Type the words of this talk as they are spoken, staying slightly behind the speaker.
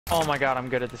Oh my god, I'm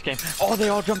good at this game. Oh, they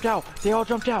all jumped out. They all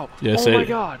jumped out. Yes, oh my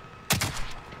god.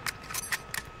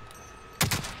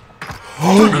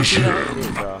 Holy shit.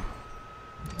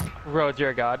 Rhodes,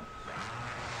 you're a god.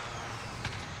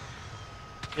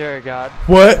 You're a god.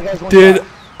 What did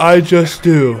I just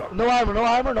do? No armor, no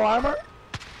armor, no armor.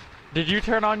 Did you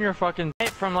turn on your fucking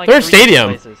from like They're 3 stadium.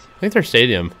 places? I think they're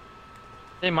stadium.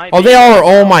 They might Oh, be. they are.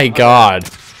 Oh my god.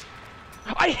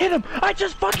 I hit him. I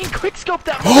just fucking quickscoped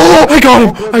that. Oh, I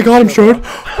got him. I got him, Strode.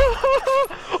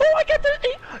 Oh, I got the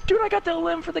dude. I got the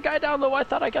limb for the guy down low. I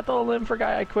thought I got the limb for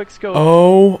guy I quickscoped.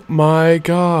 Oh my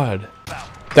god.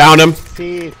 Down him.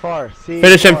 C4, C4.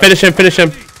 Finish him. Finish him. Finish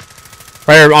him.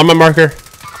 Right here on my marker.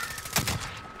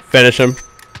 Finish him.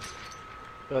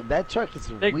 Yo, that truck is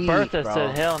Big weak, Bertha bro.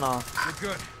 said, "Hell no."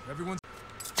 You're good. Everyone's.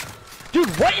 Dude,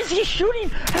 what is he shooting?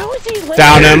 How is he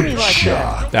Down him. me like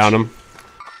that? Down him.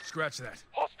 Scratch that.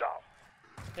 Hostile.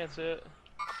 Can't see it.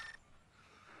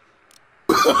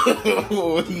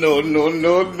 Oh, no, no,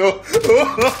 no, no.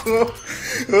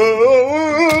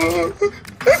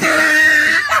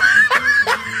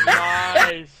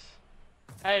 Nice.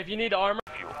 Hey, if you need armor.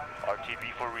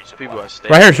 RTB for resupply.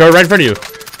 Right here, Strode. Right in front of you.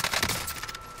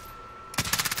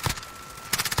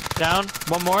 Down.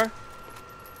 One more.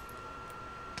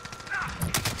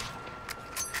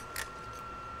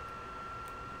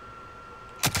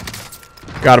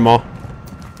 Got them all.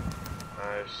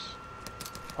 Nice.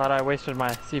 Thought I wasted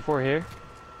my C4 here.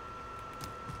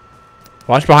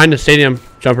 Watch behind the stadium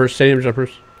jumpers. Stadium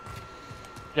jumpers.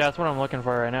 Yeah, that's what I'm looking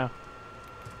for right now.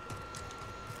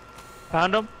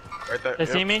 Found him. Right there. They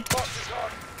see me.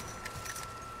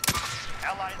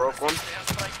 Broke one.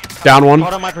 Down one.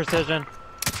 Hold on my precision.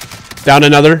 Down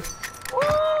another.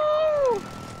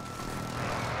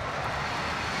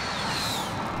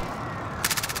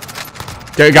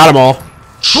 Okay, got them all.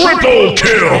 Triple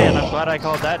kill! Man, I'm glad I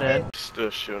called that in. Still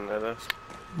shooting at us.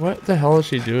 What the hell is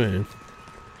he doing?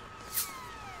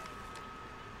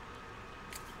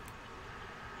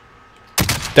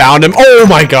 Downed him. Oh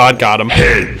my god, got him.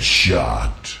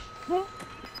 Headshot.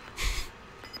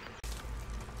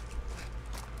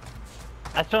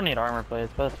 I still need armor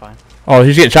plates, but that's fine. Oh,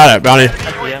 he's getting shot at, Bounty.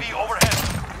 Yeah.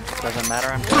 Doesn't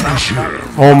matter. I'm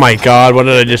Oh my god, what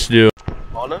did I just do?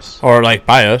 On us? Or like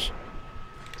by us.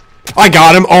 I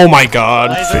got him. Oh my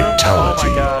god. Fatality. Oh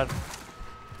my god.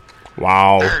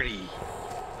 Wow. 30.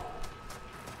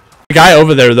 The guy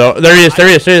over there though. There he is. There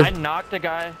he is. There he I is. knocked a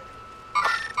guy.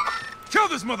 Kill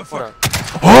this motherfucker.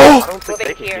 Oh! I don't think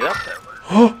they can get up that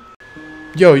way.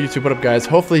 Yo, YouTube, what up, guys?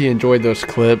 Hopefully you enjoyed those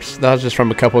clips. That was just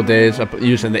from a couple of days of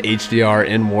using the HDR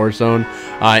in Warzone.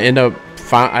 I end up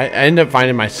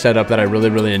finding my setup that I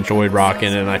really enjoyed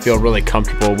rocking, and I feel really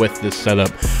comfortable with this setup.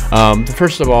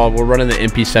 First of all, we're running the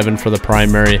MP7 for the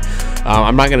primary.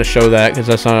 I'm not going to show that because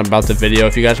that's not about the video.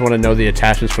 If you guys want to know the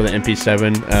attachments for the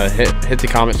MP7, hit the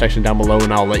comment section down below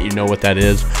and I'll let you know what that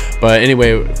is. But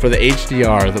anyway, for the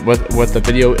HDR, what the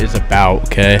video is about,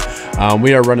 okay,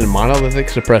 we are running monolithic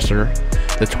suppressor,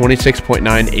 the 26.9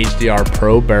 HDR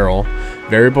Pro barrel,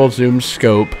 variable zoom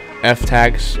scope,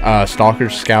 F-Tags, Stalker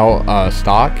Scout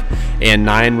stock, and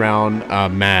 9-round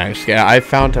mags. Yeah, I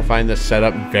found this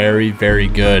setup very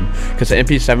good because the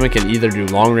MP7 can either do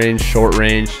long range, short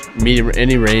range, medium,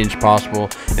 any range possible,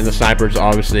 and the sniper is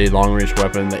obviously a long range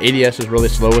weapon. The ADS is really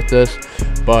slow with this,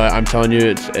 but I'm telling you,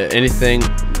 it's anything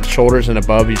shoulders and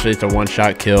above, usually it's a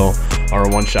one-shot kill or a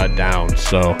one-shot down.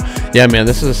 So yeah, man,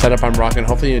 this is a setup I'm rocking.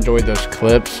 Hopefully you enjoyed those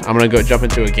clips. I'm gonna go jump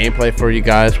into a gameplay for you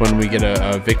guys when we get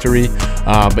a victory.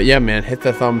 But yeah, man, hit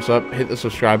the thumbs up, hit the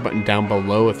subscribe button down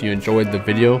below if you enjoyed the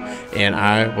video, and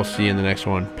I will see you in the next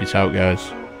one. Peace out,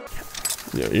 guys.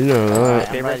 Yeah, you know that.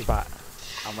 Favorite spot.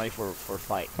 I'm ready for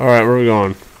fight. All right, where are we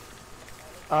going?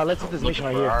 Let's do this mission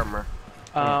right here. Armor.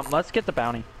 Let's get the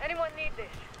bounty. Anyone need this?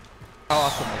 How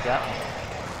awesome is that one?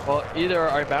 Well, either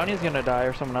our bounty's gonna die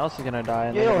or someone else is gonna die.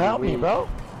 And Yo, help me, bro.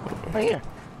 Right here.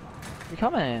 You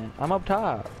coming? I'm up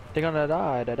top. They're gonna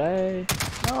die today.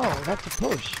 No, that's a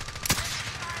push.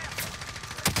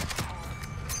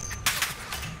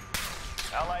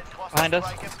 Behind us.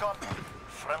 I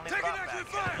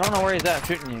don't know where he's at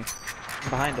shooting you.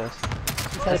 Behind us.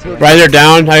 Right there,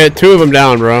 down. I got 2 of them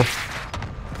down, bro.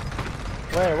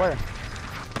 Where? Where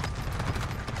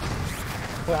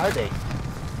are they?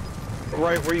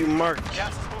 Right where you marked.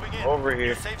 Over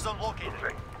here. I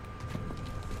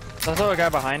saw a guy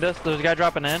behind us. There's a guy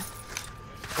dropping in.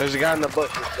 There's a guy in the bush.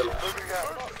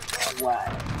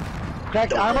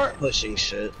 Cracked armor? Pushing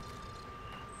shit.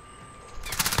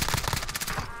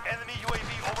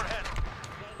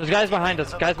 There's guys behind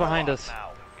us. Guys behind us.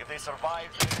 He's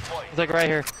like right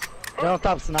here. Don't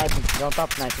stop sniping. Don't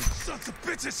stop sniping. Sons of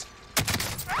bitches.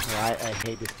 I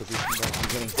hate this position, bro. I'm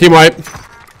getting Team wipe.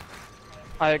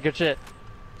 Alright, good shit.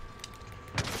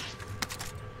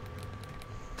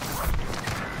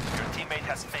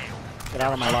 Get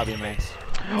out of my lobby, man.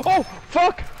 Oh,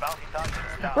 fuck!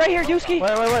 Right here, Yuski!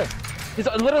 Wait. He's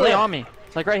literally on me.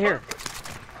 Like right here.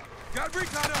 Got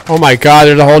recon up. Oh my God,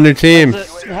 there's a whole new team.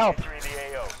 Help.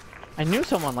 I knew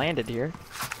someone landed here.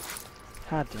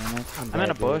 God damn it. I'm in dead,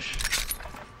 a bush.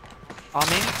 On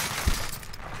me.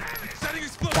 Setting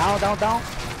explosive. Down.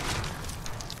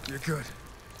 You're good.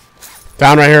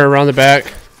 Down right here around the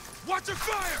back. Watch your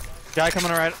fire. Guy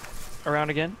coming right around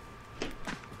again.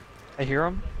 I hear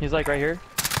him. He's like right here.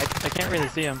 I can't really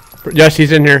see him. Yes,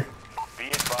 he's in here.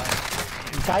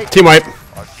 Tight. Team wipe.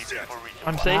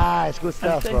 I'm safe. Nice, good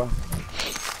stuff, safe. bro.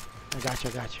 I got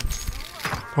you.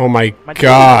 Oh my My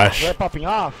gosh. We're popping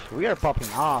off. We are popping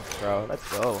off, bro. Let's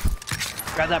go.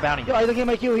 Grab that bounty. Yo, I don't get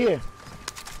my kill here.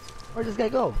 Where'd this guy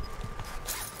go?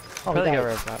 Oh, Probably he got died.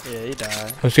 ripped out. Yeah, he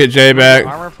died. Let's get Jay back.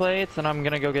 Armor plates, and I'm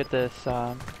gonna go get this.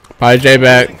 Bye, Jay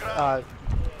back.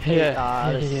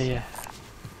 Yeah.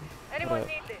 Anyone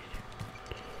need this?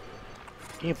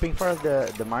 Can you ping for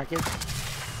the market?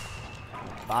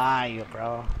 Bye,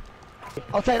 bro.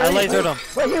 Outside, I lasered him.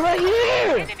 Right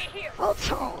here! Enemy here.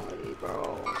 Outside,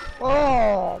 bro.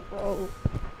 Oh, bro.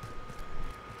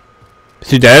 Is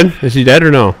he dead? Is he dead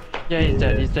or no? Yeah, he's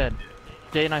dead. He's dead.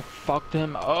 Jay and I fucked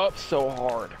him up so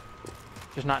hard.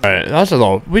 Just not. Alright, that's a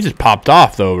little. We just popped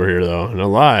off though over here though. No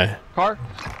lie. Car.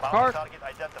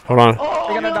 Hold on. Oh,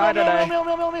 You're gonna die today.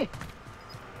 On me.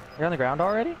 You're on the ground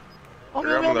already? On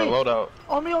You're having that me. loadout.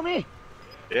 On me.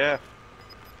 Yeah.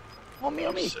 On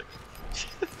me. Sick.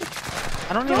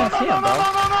 I don't even see him, bro.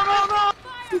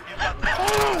 No.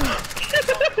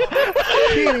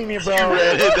 Kidding me, bro.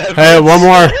 Hey, one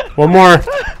more.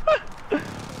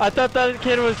 I thought that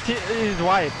kid was his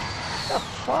wife. What the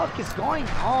fuck is going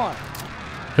on?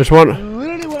 There's one.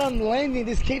 Literally when I'm landing,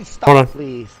 this kid Hold on. stopped,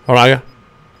 please. Hold on. I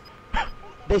got.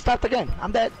 They stopped again.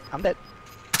 I'm dead. I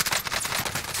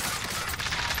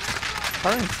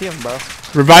don't even see him, bro.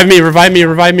 Revive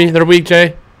me. They're weak,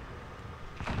 Jay.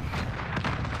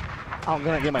 I'm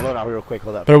gonna get my loadout real quick.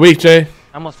 Hold up. They're weak, Jay. I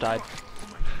almost died.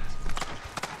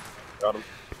 Got him.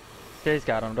 Jay's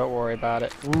got him. Don't worry about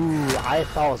it. Ooh, I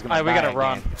thought I was gonna Alright, we die gotta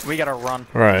run. again. We gotta run.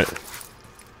 Alright.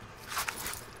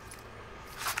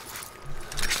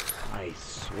 I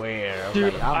swear.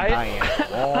 Dude, like, I'm dying.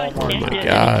 Oh I can't my get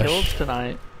gosh. any kills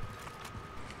tonight.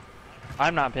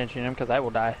 I'm not pinching him because I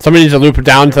will die. Somebody needs to loop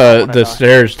down to Wanna the die.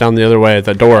 stairs down the other way at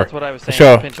the door. That's what I was saying.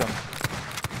 Sure. Pinch him.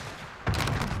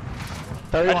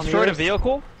 31 I destroyed a meters.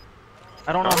 vehicle.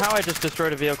 I don't know how I just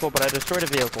destroyed a vehicle, but I destroyed a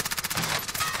vehicle.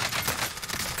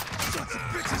 Sons of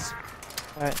bitches.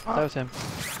 Alright, that was him.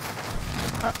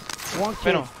 One Wait,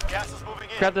 kill. no.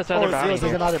 Grab this other bounty.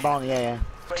 There's another bounty. Yeah.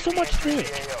 So much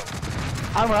fish.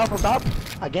 I'm up on top.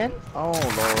 Again? Oh,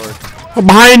 Lord. Oh,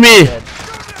 behind me! Dead.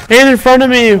 And in front of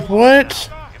me! What?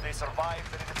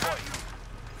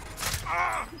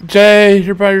 Jay,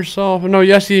 you're by yourself. No,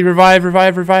 Yessie, revive,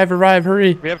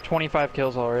 hurry. We have 25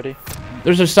 kills already.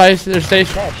 There's a station,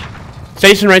 Cash.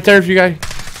 station right there if you guys.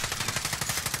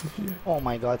 Oh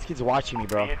my god, this kid's watching me,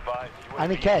 bro. I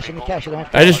need cash. I don't have cash.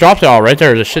 I just dropped it all right there.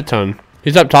 There's a shit ton.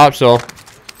 He's up top still.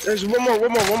 There's one more.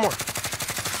 One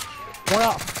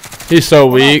off. He's so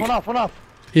weak. One off.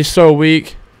 He's so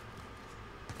weak.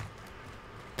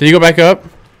 Did he go back up?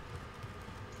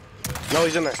 No,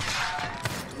 he's in there.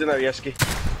 He's in there, Yeski.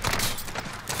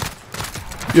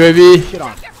 UAV. Shit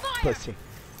on. Pussy.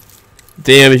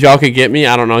 Damn, if y'all could get me,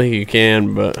 I don't know if you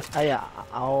can, but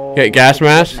Oh, Get gas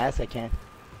mask? I can.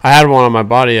 I had one on my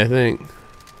body, I think.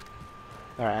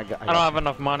 Alright, I don't have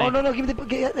enough money. Oh, no, give me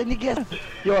the gas.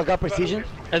 Yo, I got precision.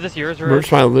 Is this yours, Where's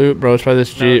Rich? my loot, bro? It's by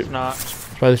this No, Jeep. it's not.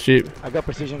 It's by this Jeep. I got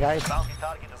precision, guys.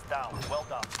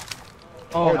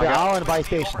 Oh, my they're god. all in buy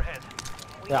station.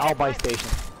 They're all buy station.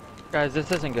 Guys,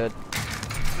 this isn't good.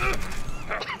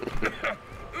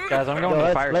 Guys, I'm going Yo, to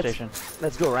the fire station.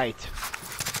 Let's go right.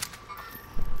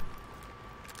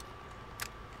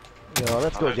 Yo,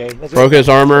 let's go, Jay. Let's Broke go. his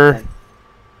armor.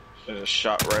 There's a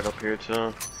shot right up here,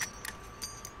 too.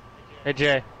 Hey,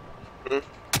 Jay.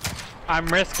 I'm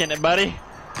risking it, buddy. Yeah.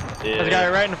 There's a guy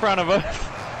right in front of us.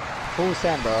 Full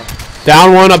sand, bro.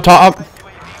 Down one up top.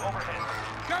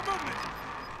 Got movement.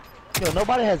 Yo,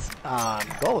 nobody has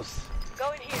ghosts.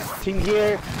 Go in here. Team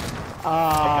here.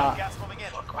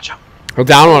 Watch out. Oh,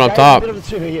 down one up guys, top. middle of the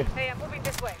two here. Hey, I'm moving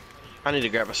this way. I need to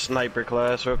grab a sniper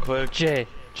class real quick. Jay,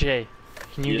 can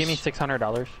you give me Yes.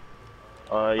 $600?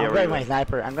 Yeah, I'm we're grabbing my good.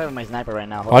 sniper. I'm grabbing my sniper right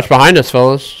now. Hold Watch up. behind us,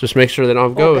 fellas. Just make sure they don't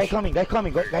have Oh, guy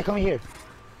ghosts. coming here.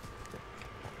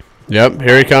 Yep,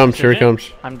 here he comes. Here he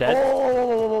comes. I'm dead.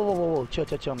 Oh,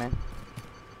 chill, man.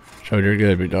 Showed you're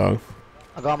good, big dog.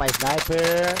 I got my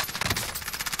sniper.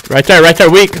 Right there,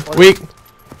 weak.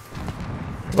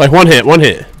 Like one hit.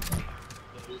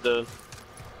 He's dead.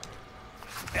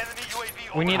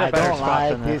 We need I a better don't spot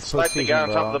like than this this. Snipe the guy on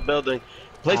position, top of the bro. building.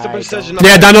 Place the I precision.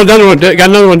 Yeah, down another one. Got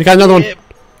another one. Yeah.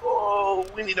 Oh,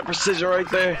 we need a precision right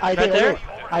there. I Right did there? it.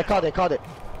 I caught it.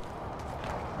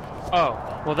 Oh,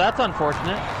 well that's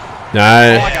unfortunate. Oh, I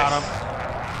Nice. got him.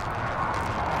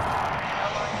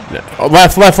 Oh,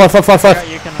 left. You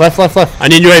can- Left. I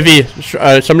need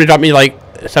UAV. Somebody dropped me like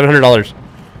 $700.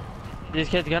 These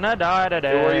kids gonna die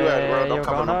today. Where you at, bro? Don't You're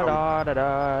come, gonna don't come. die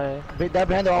today. That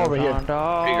behind the wall over here. Gonna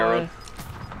die. Here you go, Rod.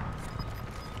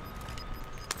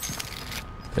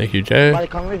 Thank you, Jay. Somebody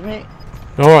come with me.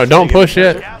 No, don't push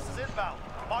it.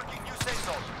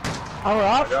 Oh, we're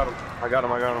up. I got him.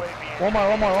 One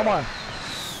more.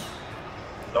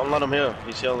 Don't let him heal.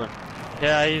 He's healing.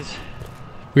 Yeah, he's.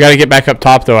 We gotta get back up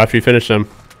top though after you finish them.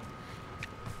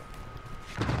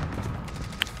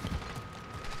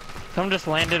 Someone just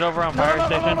landed over on fire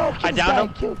station. No. I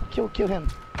downed him. Kill him.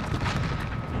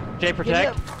 Jay,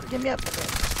 protect. Give me up.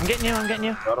 I'm getting you.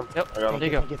 Got him. Yep. I got him. There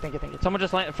you go. Thank you. Someone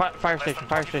just landed. Fire station.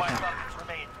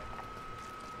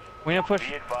 We need to push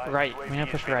right.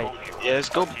 Yeah, let's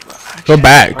go. Go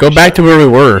back to where we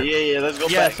were. Yeah, let's go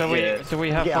Yeah, back. so we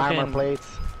have Get armor fucking plates.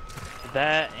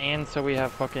 that, and so we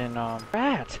have fucking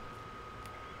rat.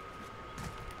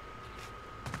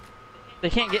 They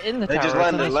can't get in the They tower. just it's a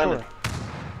landed, nice landed. door.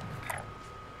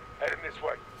 Heading this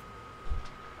way.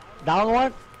 Down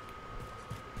one.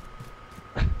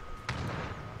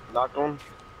 Knocked one.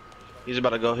 He's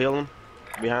about to go heal him.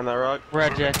 Behind that rock.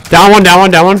 Red Jay. Down one.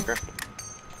 I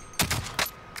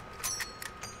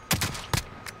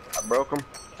broke him.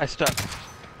 I stuck.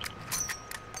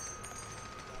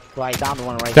 Right, down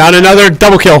one right. Down another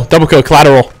double kill,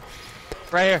 collateral.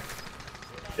 Right here.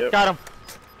 Yep. Got him.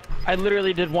 I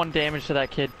literally did 1 damage to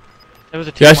that kid. It was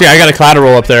a 2-1. Yeah, see, I got a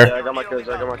collateral up Yeah, there. I got my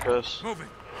cuss. Moving.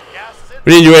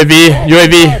 We need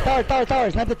UAV. Tower.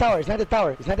 It's not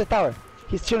the tower.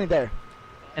 He's chilling there.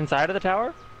 Inside of the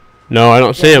tower? No, I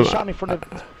don't see Yeah, him. he shot me from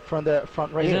the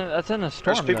front right here. That's in a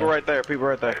storm. There's people though. right there.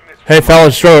 Hey,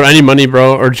 fellas, Strode, I need money,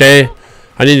 bro. Or Jay,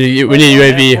 we need a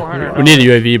UAV. We need a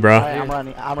UAV, bro. I'm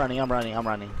running.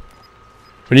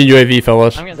 We need UAV,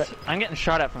 fellas. I'm getting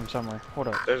shot at from somewhere. Hold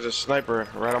up. There's a sniper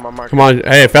right on my mark. Come on,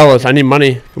 hey, fellas, I need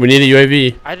money. We need a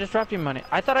UAV. I just dropped you money.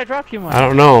 I thought I dropped you money. I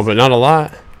don't know, but not a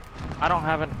lot. I don't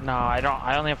have it. No, I don't.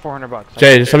 I only have $400.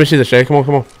 Jay, just let me see this, Jay. Come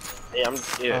on. Yeah,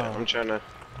 Oh. I'm trying to.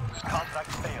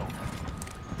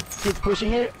 He's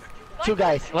pushing it. Two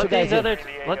guys. Let here.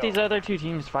 these other 2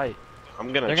 teams fight.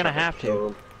 I'm gonna. They're gonna try have to. kill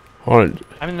him. Hold on.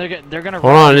 I mean, they're gonna.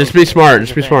 Hold on, just be smart.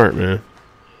 Just be smart, man.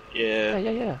 Yeah.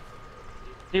 Yeah.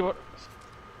 See what?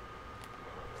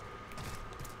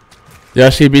 Yeah,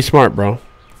 see, be smart, bro.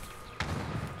 I'm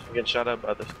getting shot at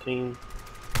by this team.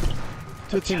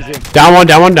 2 teams in. Down one.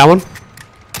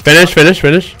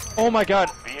 Finish. Oh my god!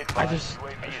 I just.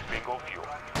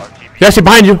 Yeah, see,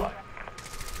 behind you. I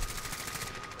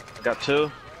got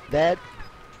 2. Dead.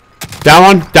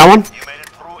 Down one.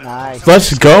 Nice.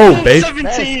 Let's go, baby.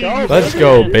 Let's Let's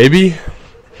go, baby.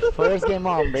 First game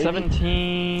on, baby.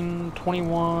 17,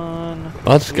 21.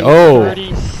 Let's go.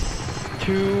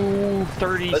 32,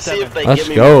 37. Let's see if they Let's give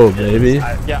me go, more. baby.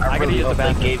 Yeah, I gotta really use the hope they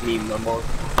bathroom. gave me more.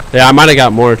 Yeah, I might have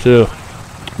got more too.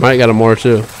 Might have got more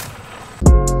too.